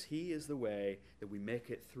 because he is the way that we make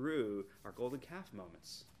it through our golden calf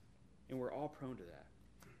moments. And we're all prone to that.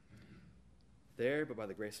 There, but by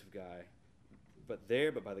the grace of God,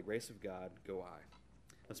 go I.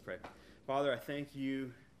 Let's pray. Father, I thank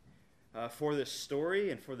you for this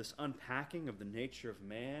story and for this unpacking of the nature of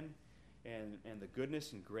man and the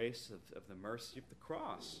goodness and grace of the mercy of the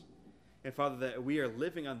cross. And Father, that we are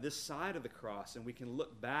living on this side of the cross, and we can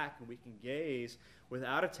look back and we can gaze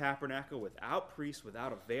without a tabernacle, without priests,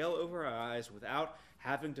 without a veil over our eyes, without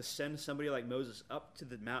having to send somebody like Moses up to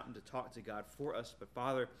the mountain to talk to God for us. But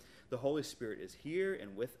Father, the Holy Spirit is here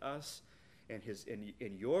and with us, and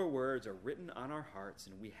your words are written on our hearts,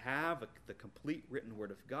 and we have the complete written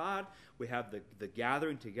word of God. We have the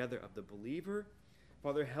gathering together of the believer.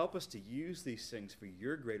 Father, help us to use these things for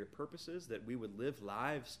your greater purposes, that we would live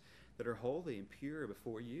lives that are holy and pure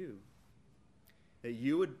before you, that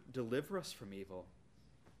you would deliver us from evil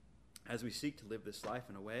as we seek to live this life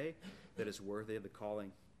in a way that is worthy of the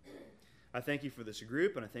calling. I thank you for this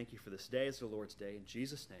group, and I thank you for this day as the Lord's day. In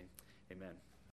Jesus' name, amen.